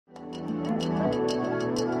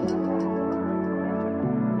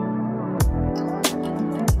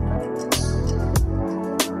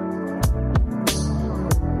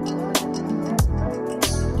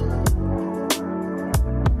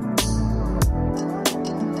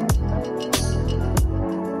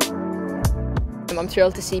I'm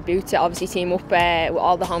thrilled to see Boots obviously team up with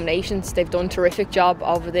all the home nations. They've done a terrific job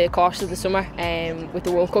over the course of the summer with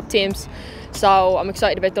the World Cup teams. So I'm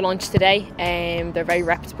excited about the launch today. They're a very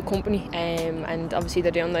reputable company and obviously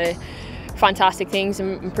they're doing the fantastic things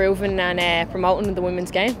and improving and promoting the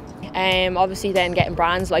women's game. Obviously then getting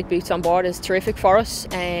brands like Boots on board is terrific for us.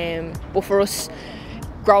 But for us,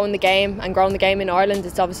 growing the game in Ireland,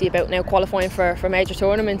 it's obviously about now qualifying for major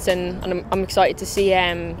tournaments, and I'm excited to see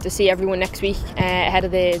everyone next week ahead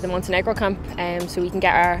of the Montenegro camp, so we can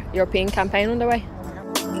get our European campaign underway.